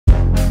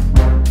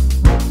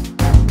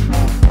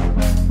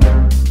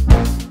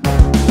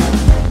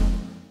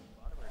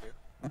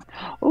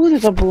Oh,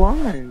 there's a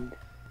blonde.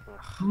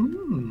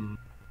 Hmm.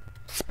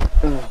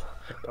 Oh,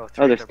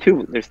 there's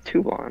two. There's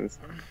two blondes.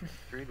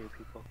 3 new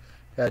people.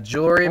 Got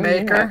jewelry Oh,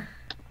 maker.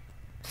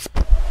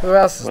 Who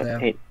else is What? new?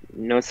 Hey,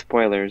 no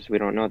spoilers. We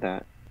don't know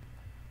that.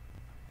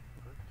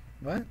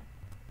 What?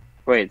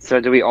 Wait.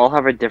 So do we all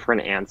have a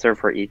different answer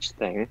for each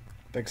thing?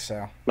 Think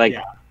so. Like,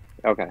 Yeah.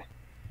 okay.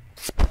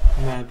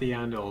 And then at the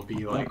end, it'll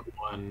be like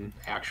one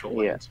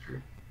actual Yeah.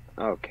 answer.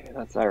 Okay,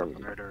 that's I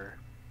remember. Murderer.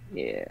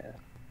 Yeah.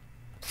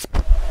 Ghost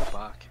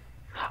Boc.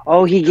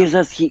 Oh, he gives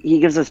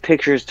us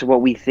pictures to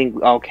what we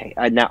think. Okay,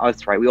 now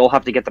that's right. We all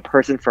have to get the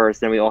person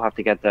first, then we all have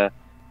to get the.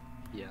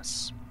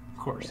 Yes. Of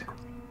course.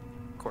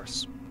 Of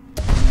course.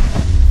 I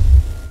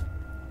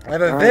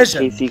have a All right,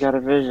 vision. Casey got a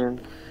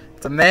vision.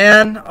 It's a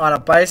man on a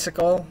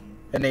bicycle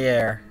in the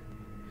air.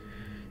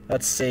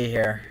 Let's see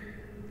here.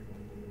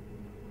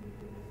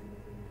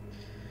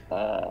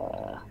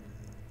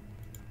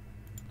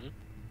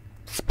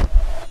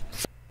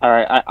 All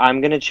right,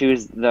 I'm gonna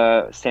choose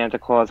the Santa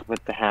Claus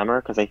with the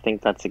hammer because I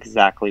think that's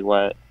exactly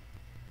what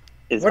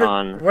is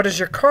on. What is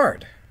your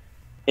card?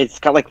 It's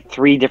got like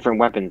 3 different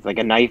weapons, like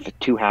a knife,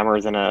 2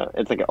 hammers, and a.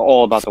 It's like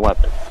all about the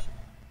weapons.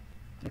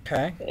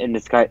 Okay. And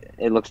this guy,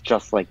 it looks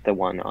just like the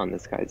one on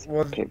this guy's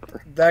Well,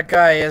 paper. that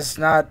guy is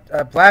not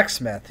a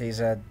blacksmith. He's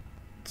a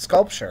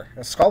sculptor.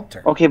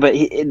 Okay, but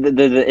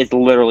it's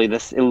literally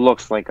this. It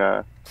looks like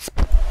a.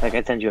 Like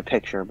I send you a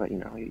picture, but you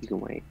know you can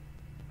wait.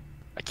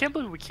 I can't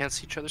believe we can't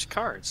see each other's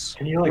cards.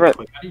 Can you like Right.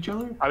 click on each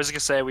other? I was gonna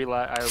say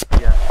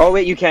yeah. Oh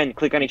wait, you can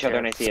click on each other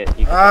and I see it.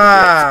 You can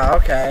Ah,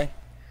 okay.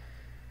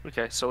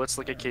 Okay, so let's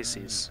look at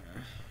KC's.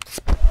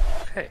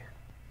 Hey,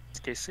 it's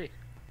KC.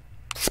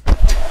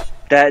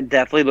 That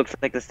definitely looks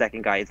like the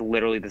second guy. It's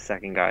literally the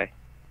second guy.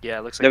 Yeah,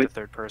 it looks like No, the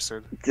 3rd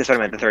person. That's what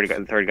I meant. The third guy.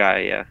 The third guy.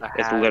 Yeah. The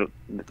It's hat, literally.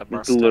 The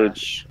It's literally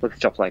mustache. looks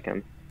just like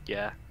him.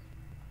 Yeah.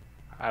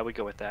 I would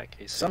go with that,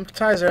 KC.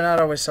 Sometimes they're not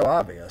always so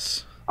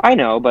obvious. I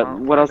know, but Well,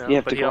 what I else do know, you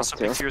have but to he go also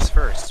to? picked yours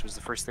first. It was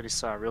the first thing he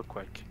saw, real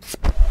quick.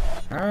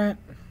 Alright.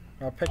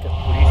 I'll pick it.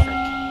 What do you think?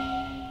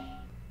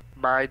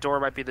 My door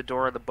might be the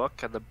door in the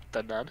book and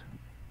the nun.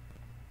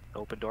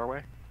 Open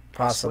doorway?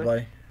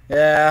 Possibly.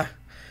 Yeah.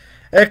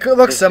 It could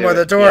look Just similar. do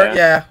The it, door, yeah.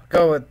 yeah.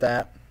 Go with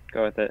that.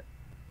 Go with it.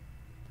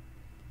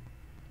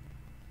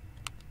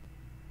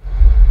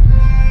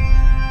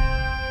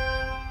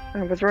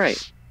 I was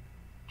right.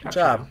 Good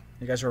job.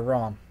 You guys were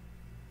wrong.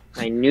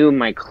 I knew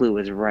my clue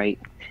was right.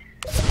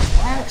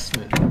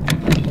 Blacksmith.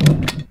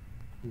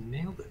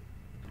 Nailed it.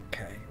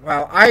 Okay.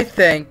 Well, I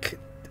think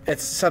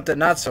it's something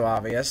not so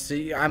obvious.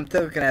 See, I'm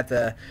looking at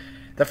the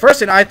first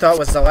thing I thought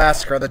was the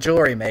last girl, the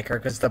jewelry maker,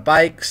 because the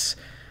bike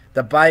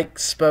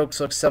spokes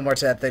look similar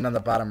to that thing on the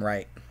bottom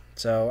right.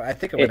 So I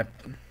think I'm gonna.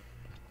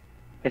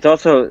 It's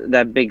also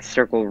that big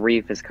circle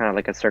reef is kind of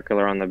like a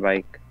circular on the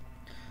bike.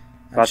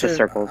 Lots of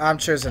circles. I'm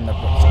choosing the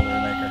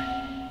jewelry maker.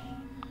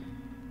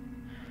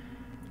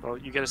 Well,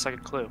 you get a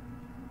second clue.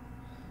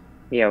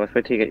 Yeah, let's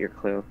wait till you get your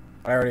clue.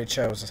 I already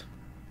chose.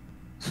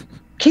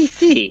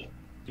 KC!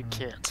 You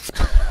can't.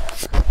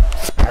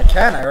 I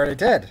can. I already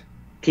did.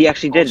 He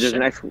actually did.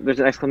 Oh, There's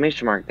an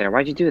exclamation mark there.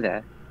 Why'd you do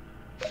that?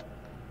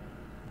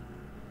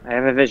 I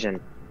have a vision.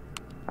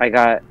 I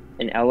got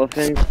an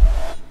elephant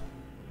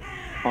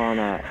on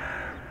a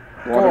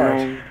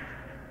watermelon.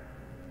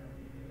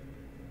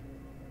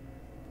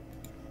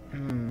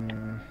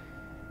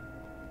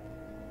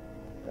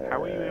 How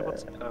were you able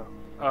to?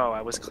 Oh,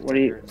 I was. What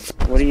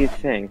do you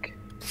think?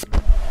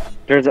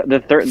 There's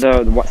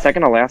the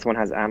second to last one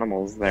has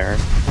animals there.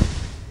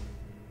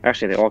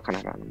 Actually, they all kind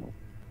of have animals.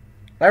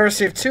 I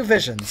received 2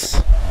 visions.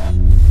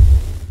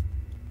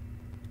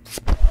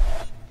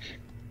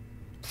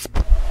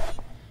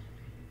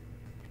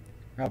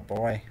 Oh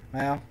boy.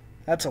 Well,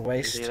 that's a See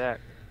waste. that?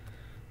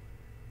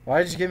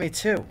 Why did you give me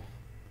 2?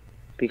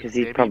 Because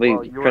he's Maybe, probably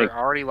well, you were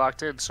already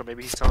locked in, so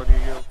maybe he's telling you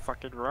you're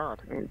fucking wrong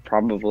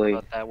probably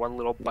about that one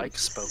little bike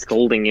spoke.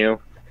 scolding you.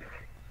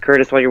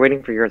 Curtis, while you're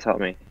waiting for yours, help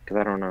me, because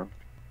I don't know.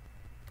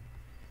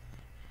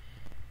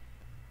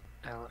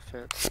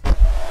 Elephant.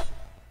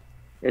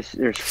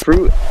 There's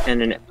fruit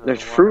and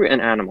there's fruit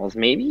and animals.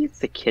 Maybe it's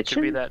the Could be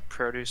kitchen. that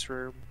produce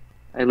room.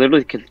 I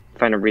literally could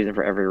find a reason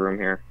for every room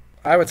here.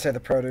 I would say the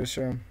produce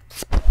room.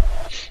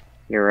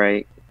 You're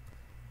right.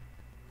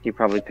 You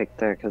probably picked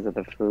that because of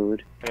the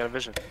food. I got a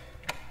vision.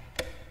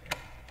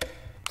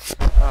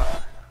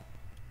 Oh,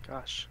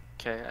 gosh.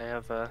 Okay, I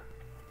have a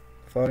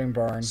Floating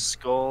barn.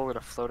 skull and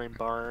a floating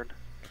barn.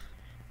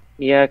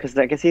 Yeah, because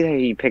I can see how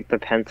you picked the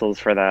pencils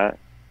for that.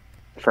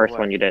 The first what?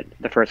 one you did.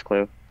 The first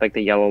clue. Like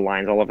the yellow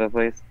lines all over the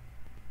place.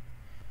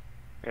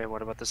 Okay,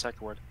 what about the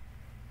second one?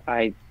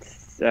 I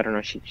don't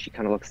know. She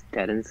kind of looks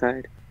dead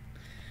inside.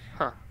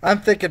 I'm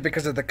thinking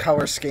because of the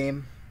color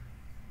scheme.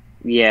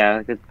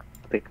 Yeah,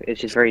 it's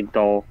just very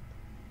dull.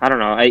 I don't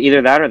know.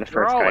 Either that or the They're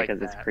first all guy like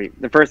because it's that. creepy.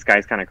 The first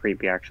guy's kind of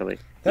creepy actually.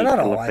 They're He not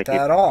all looks like he-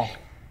 that at all.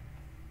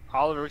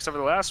 All of them except for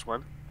the last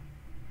one.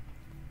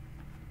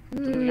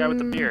 The guy with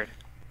the beard.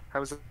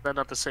 How is that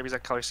not the same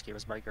exact color scheme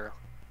as my girl?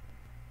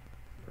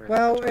 Or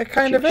Well, it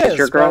kind of She's is.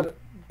 your girl?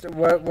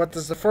 But what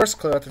does the first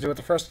clue have to do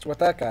with with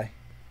that guy?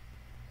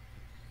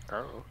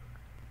 Oh.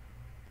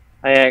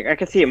 I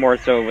can see it more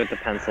so with the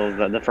pencils,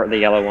 the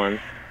yellow one.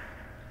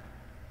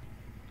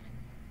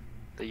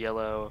 The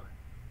yellow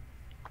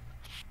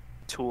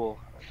tool.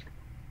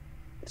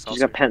 It's She's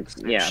also got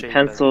shaded by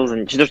pencils, the-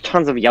 and there's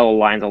tons of yellow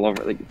lines all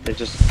over. Like it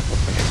just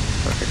looks like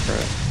it's perfect for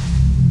it.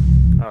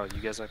 Oh,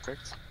 you guys are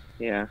picked?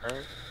 Yeah.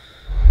 Alright.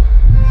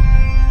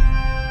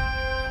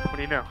 What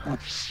do you know?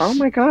 Oh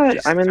my God!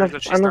 She's, I'm in turns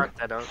out she's the not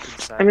dead out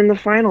inside. I'm in the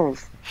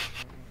finals.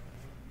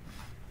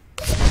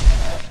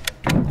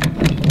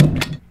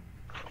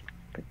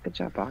 Good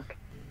job, Boc.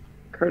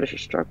 Curtis, you're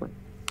struggling.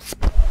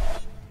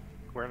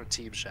 We're in a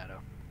team, Shadow.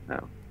 Oh.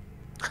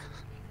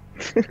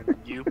 And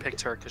you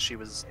picked her because she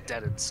was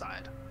dead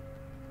inside,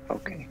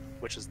 Okay.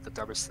 which is the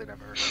dumbest thing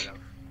I've ever heard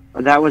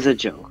of. That was a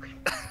joke.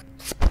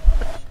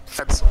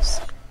 Pencils.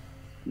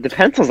 The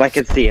pencils I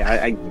could see.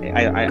 I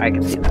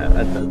can see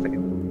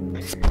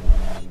that.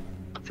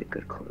 That's a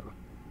good clue.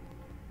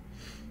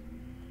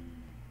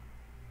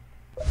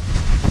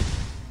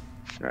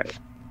 Right.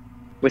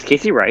 Was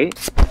Casey right?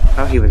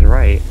 Oh, he was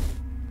right.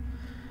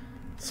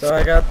 So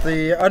I got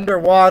the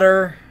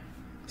underwater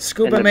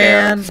scuba And the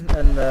man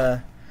and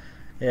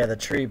the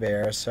tree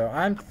bear. So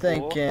I'm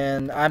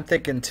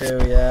thinking too.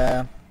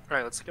 Yeah.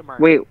 Alright, let's look at mine.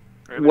 Wait,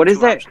 We have what is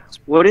two that? options.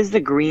 What does the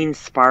green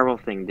spiral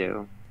thing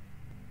do?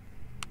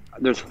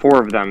 There's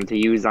 4 of them to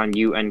use on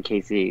you and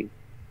Casey.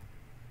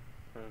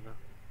 I don't know.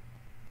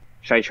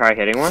 Should I try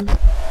hitting one?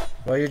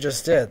 Well, you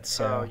just did.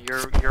 So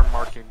So you're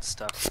marking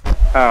stuff.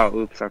 Oh,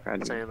 oops. Okay, I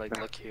didn't. Saying like,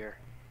 look here.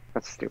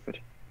 That's stupid.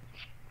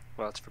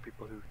 Well, it's for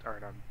people who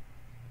aren't on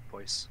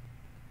voice.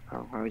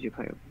 Oh, why would you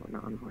play a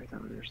non-voice? I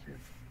don't understand.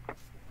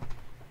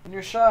 and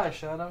you're shy,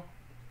 Shadow.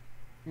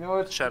 You know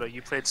what? Shadow,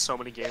 you played so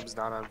many games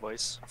not on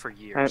voice for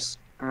years.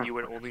 You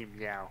would only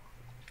meow.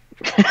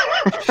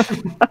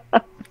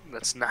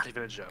 That's not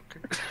even a joke.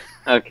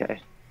 Okay.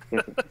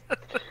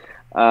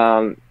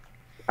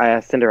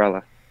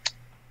 Cinderella.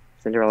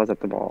 Cinderella's at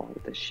the ball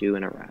with a shoe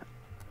and a rat.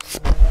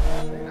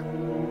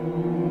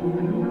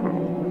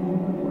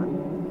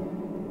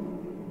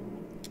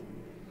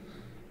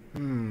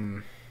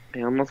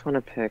 I almost want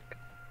to pick.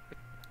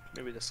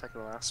 Maybe the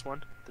second to last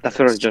one. The That's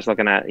what I was next. just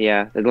looking at.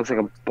 Yeah, it looks like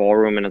a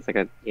ballroom, and it's like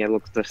a yeah. It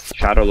looks the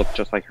shadow looks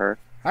just like her.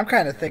 I'm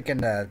kind of thinking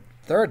the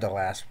third to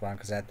last one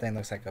because that thing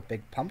looks like a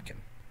big pumpkin.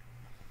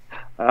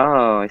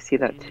 Oh, I see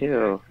that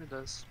too. Yeah, it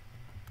does.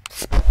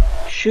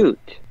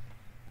 Shoot.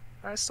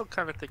 I still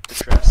kind of think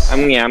the dress.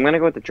 I'm gonna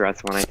go with the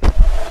dress one. I think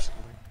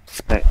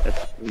personally.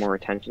 that's more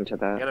attention to You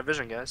that. got a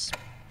vision, guys.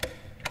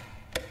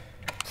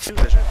 2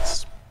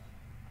 visions.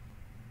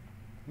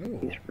 Ooh.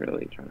 He's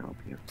really trying to help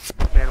you.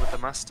 Man with a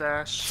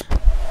mustache.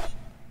 A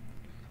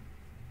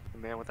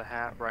man with a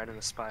hat riding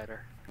a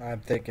spider. I'm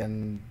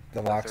thinking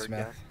the third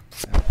locksmith.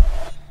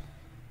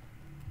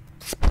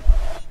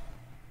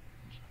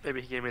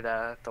 Maybe he gave me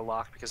the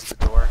lock because of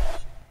the door.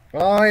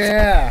 Oh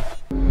yeah,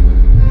 No,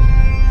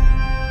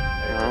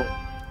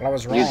 I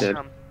was wrong. You did.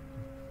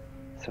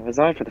 so was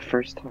I for the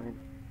first time.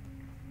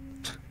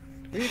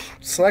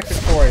 Selected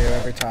for you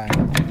every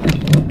time.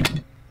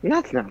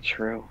 That's not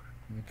true.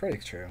 Pretty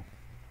true.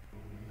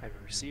 I've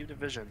received a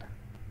vision.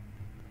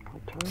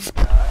 Hold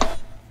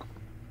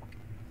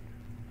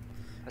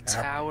A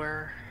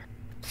tower,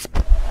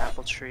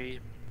 apple tree,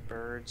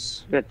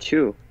 birds, We got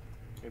 2.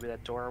 maybe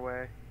that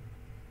doorway,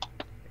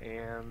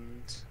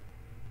 and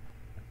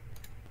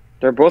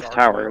They're both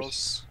towers.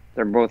 gargoyles,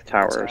 They're both and a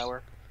towers.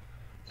 tower.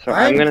 So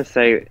I'm gonna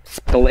say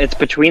it's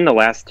between the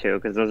last 2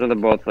 because those are the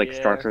both like Yeah.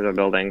 structures of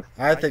buildings.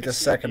 I I think can the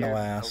see second to here.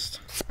 last.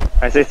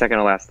 I say second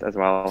to last as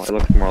well. It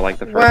looks more like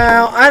the first.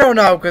 Well, one. I don't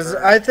know because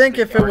I think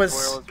The if it was,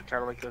 gargoyles are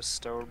kind of like those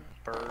stone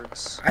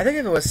birds. I think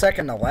if it was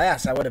second to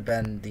last, that would have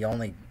been the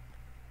only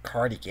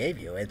card he gave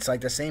you. It's like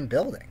the same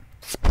building.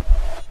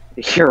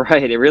 You're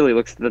right. It really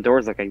looks. The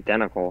doors look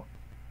identical.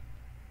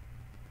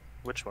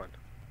 Which one?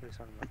 What are you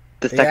talking about?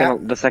 The The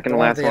second, the second The to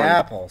one last with the one.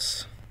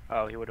 apples.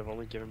 Oh, he would have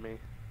only given me.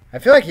 I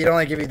feel like he'd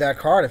only give you that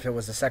card if it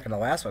was the second to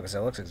last one because it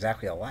looks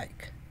exactly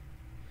alike.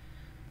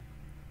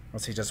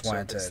 Unless he just So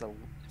wanted if it's to.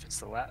 if it's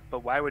the last, but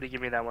why would he give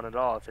me that one at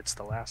all if it's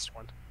the last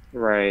one?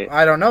 Right.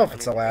 I don't know if I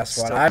it's mean, the last it's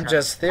one. still I'm kind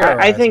just of- theorizing.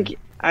 I think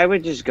I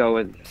would just go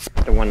with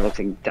the one that looks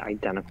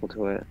identical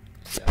to it.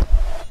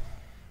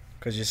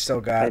 because you still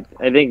got.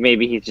 I think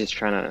maybe he's just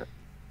trying to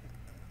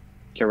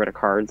get rid of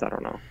cards. I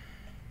don't know.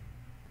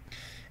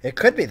 It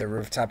could be the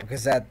rooftop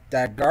because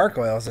that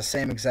gargoyle is the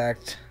same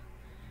exact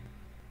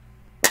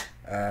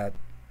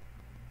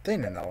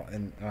thing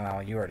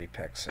well, you already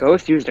picked. So.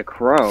 Ghost used a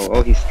crow.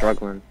 Oh, he's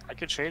struggling. I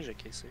could change it,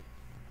 Casey.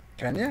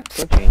 Can you?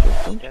 Don't change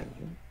it. Don't Yeah.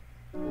 change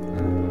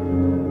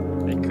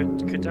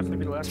it. It could definitely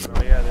be the last one.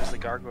 Oh yeah, there's the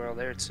gargoyle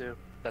there too.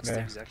 That's the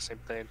Yeah. exact same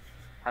thing.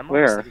 I'm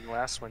Where? almost thinking the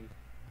last one.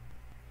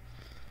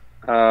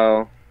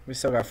 Oh. We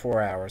still got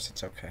 4 hours.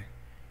 It's okay.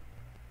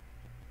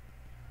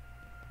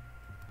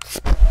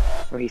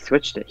 Oh, he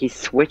switched it. He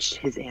switched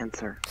his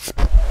answer.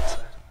 That's it.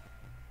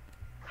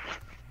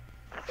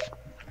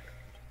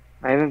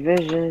 I have a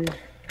vision.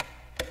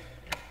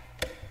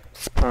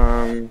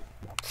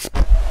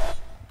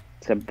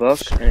 It's a book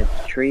and a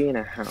tree and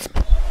a house.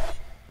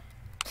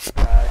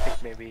 I think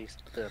maybe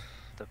the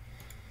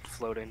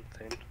floating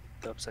thing,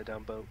 the upside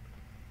down boat,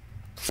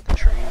 the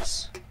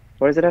trees,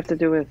 What does it have to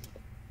do with?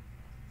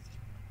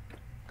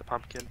 the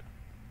pumpkin.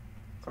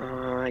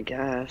 I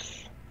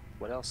guess.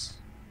 What else?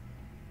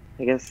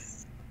 I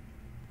guess.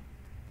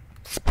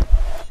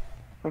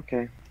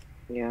 Okay.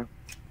 Yeah.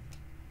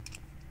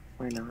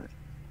 Why not?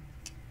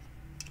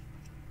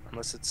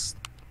 Unless it's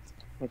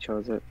I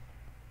chose it.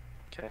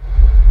 okay.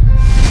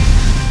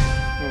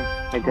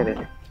 I did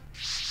it.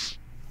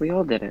 We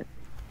all did it.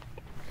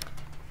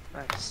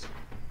 Nice.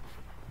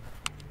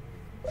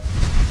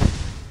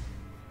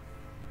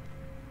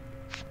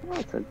 Oh,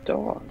 it's a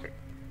dog.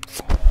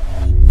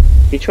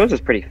 He chose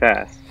us pretty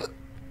fast.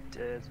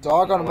 Did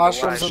Dog I on wonder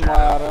mushrooms why and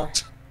Shadow- ladder.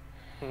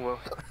 Well,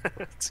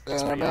 it's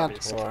And a pretty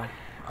obvious. mentor.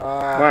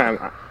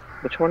 Why?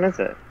 Which one is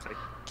it? So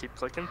keep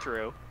clicking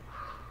through.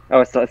 Oh,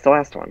 it's the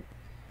last one.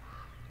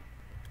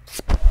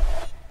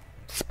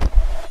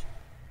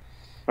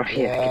 Oh, yeah, I can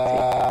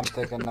Yeah, I'm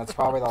thinking that's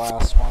probably the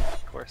last one.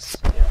 Of course.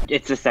 Yeah. see.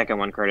 It's the second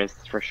one, Curtis,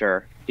 for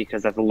sure.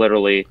 Because that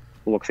literally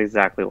looks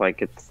exactly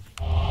like it's.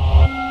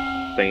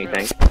 Don't you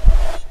think?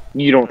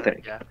 You don't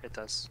think? Yeah, it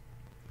does.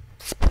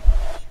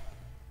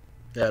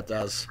 Yeah, it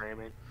does.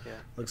 Framing. Yeah.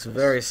 Looks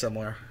very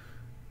similar.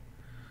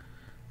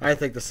 I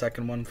think the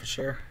second one for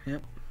sure.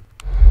 Yep.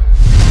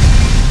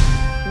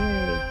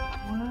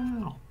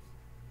 Wow.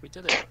 We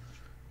did it.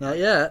 Not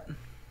yet.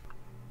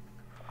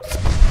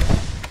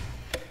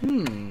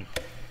 Hmm.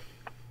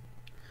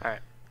 Alright.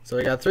 So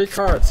we got 3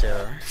 cards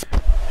here.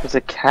 There's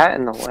a cat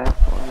in the last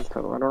one,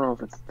 so I don't know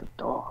if it's the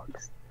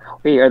dogs.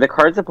 Wait, are the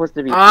cards supposed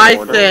to be? I in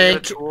order?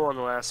 think- The tool on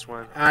the last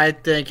one. I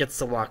think it's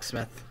the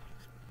locksmith.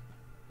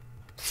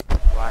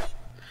 Why?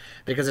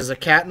 Because there's a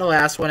cat in the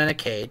last one in a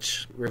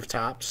cage,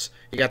 rooftops.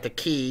 You got the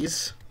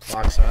keys,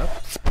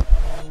 locksmith.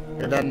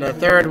 And then the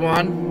third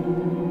one.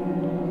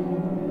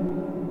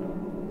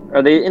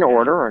 Are they in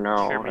order or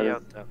no? Hear Are me they-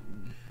 out though.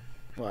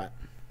 What?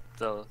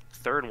 The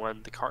third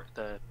one,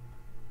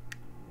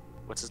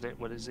 what's his name?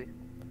 What is he?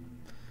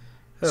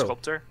 Who?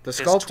 Sculptor. The His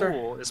sculptor?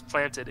 tool is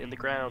planted in the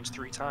ground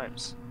 3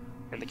 times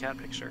in the cat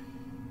picture.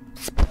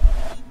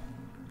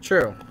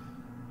 True.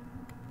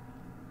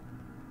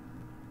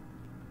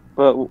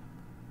 But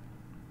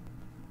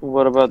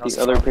what about Also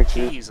the other found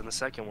pictures? keys in the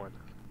second one.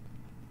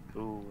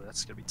 Ooh,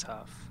 that's gonna be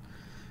tough.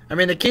 I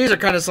mean, the keys are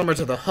kind of similar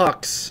to the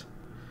hooks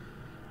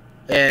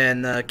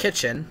in the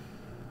kitchen.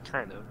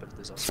 Kind of, but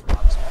there's also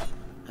lots.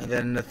 And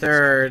then the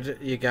third,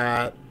 you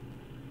got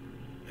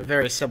a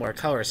very similar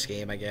color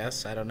scheme, I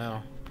guess. I don't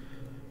know.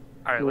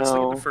 Alright, let's look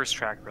No. at the first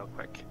track real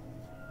quick.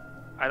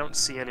 I don't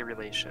see any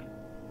relation,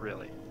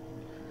 really.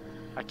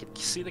 I can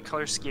see the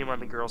color scheme on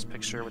the girl's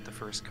picture with the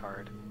first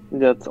card,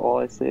 That's all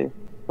I see.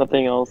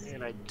 Nothing else.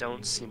 and I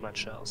don't see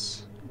much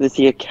else. They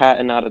see a cat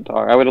and not a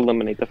dog. I would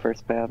eliminate the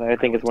first path. I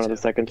think it's would one of the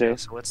too. second two. Okay,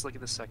 so let's look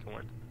at the second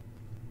one.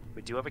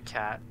 We do have a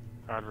cat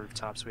on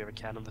rooftops. We have a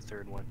cat on the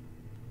third one.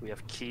 We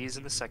have keys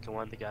in the second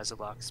one. The guy's a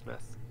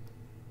locksmith.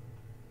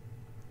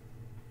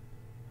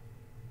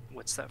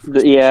 What's that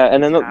first Yeah, picture?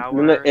 and then Tower,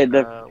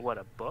 the what,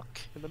 a book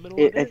in the middle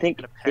It- of it? I think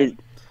And a pen?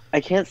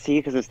 I can't see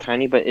because it's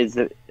tiny. But is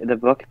the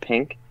book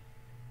pink?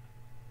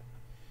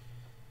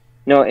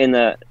 No, in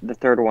the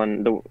third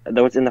one, the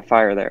what's in the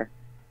fire there.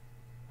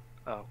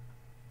 Oh.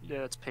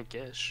 Yeah, it's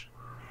pinkish.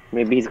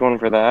 Maybe he's going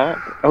for that.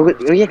 Oh,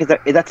 yeah, because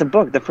that's a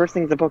book. The first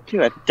thing's a book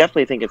too. I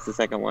definitely think it's the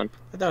second one.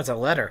 I thought it was a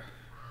letter.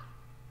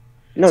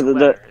 No, It's a the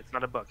letter. It's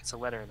not a book. It's a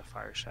letter in the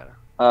fire shadow.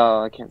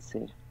 oh, I can't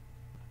see.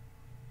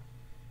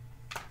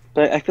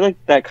 But I feel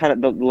like that kind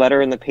of the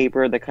letter in the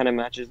paper that kind of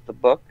matches the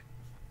book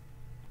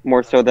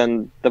more so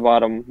than the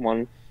bottom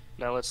one.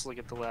 Now let's look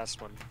at the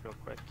last one real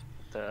quick.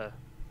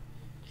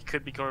 He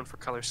could be going for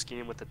color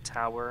scheme with the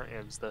tower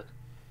and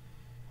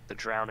the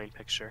drowning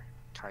picture,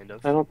 kind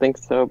of. I don't think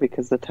so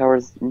because the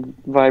tower's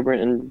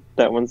vibrant and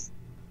that one's.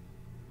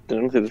 I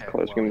don't see this Okay,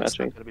 color well, scheme it's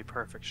matching. not gonna be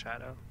perfect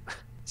shadow.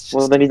 It's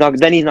Well, just-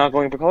 then he's not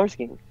going for color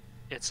scheme.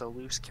 It's a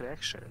loose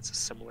connection. It's a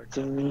similar. It's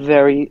a color.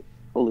 very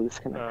loose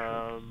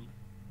connection.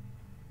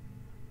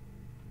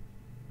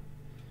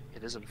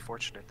 It is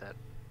unfortunate that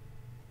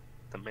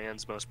the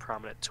man's most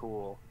prominent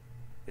tool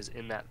is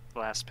in that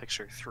last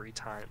picture 3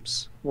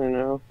 times, I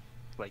know.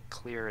 like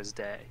clear as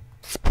day.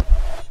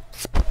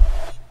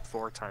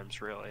 4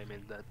 times, really. I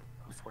mean, the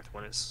 4th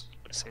one is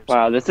the same.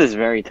 Wow, this is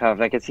very tough.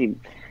 I can see.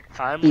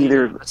 I'm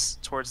either- leaning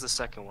towards the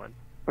second one.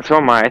 So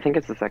am I. I think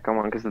it's the second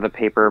one because of the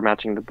paper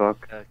matching the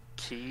book. The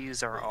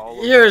keys are all.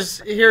 over Here's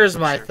the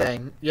my picture.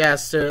 thing.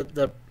 Yes,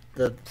 the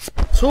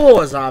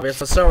tool is obvious,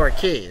 but so are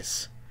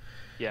keys.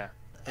 Yeah.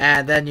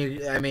 And then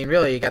I mean,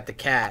 really, you got the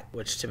cat,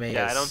 which to me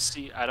Yeah, is.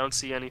 I don't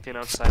see anything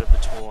outside of the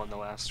tool on the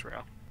last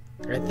row.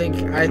 I think.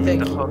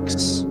 The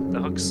hooks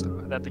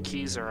that the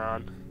keys are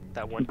on.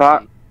 That one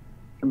But- key.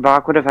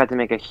 Bach would have had to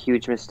make a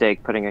huge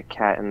mistake putting a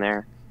cat in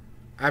there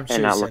I'm choosing.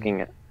 and not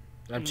looking at.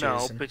 I'm No,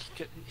 choosing. but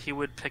he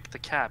would pick the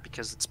cat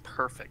because it's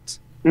perfect.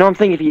 No, I'm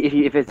saying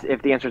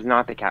if the answer is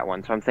not the cat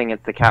one, so I'm saying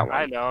it's the cat one.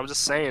 I know. I'm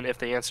just saying, if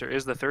the answer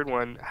is the third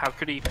one, how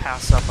could he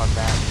pass up on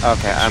that?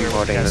 Okay, I'm Sure,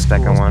 voting he the has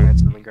second tools one.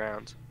 plants on the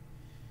ground.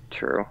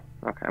 True.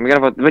 Okay, I'm gonna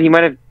vote, but he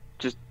might have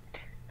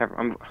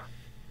I'm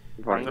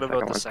voting gonna the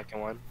vote the second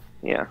second one.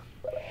 one. Yeah.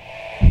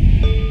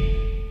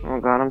 Oh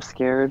god, I'm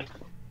scared.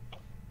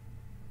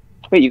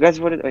 Wait, you guys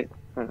voted. Wait.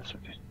 Oh, that's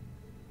okay.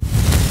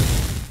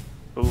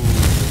 Ooh,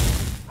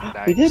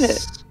 nice. We did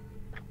it!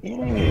 Yay!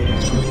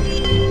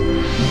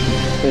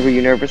 Wait, were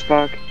you nervous,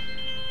 Boc?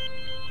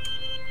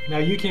 Now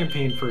you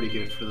campaigned pretty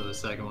good for the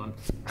second one.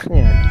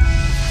 Yeah.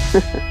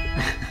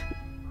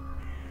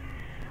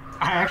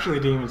 I actually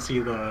didn't even see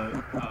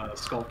the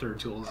sculptor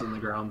tools in the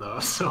ground though,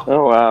 so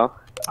Oh wow.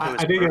 I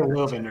did get a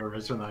little bit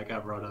nervous when that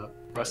got brought up.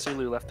 Rusty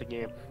Lou left the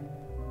game.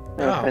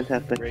 Oh,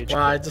 fantastic. Rage.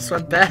 Well, I just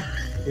went back.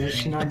 Is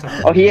she not?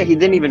 Oh, he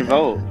didn't even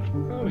vote.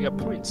 Oh, we got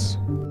points.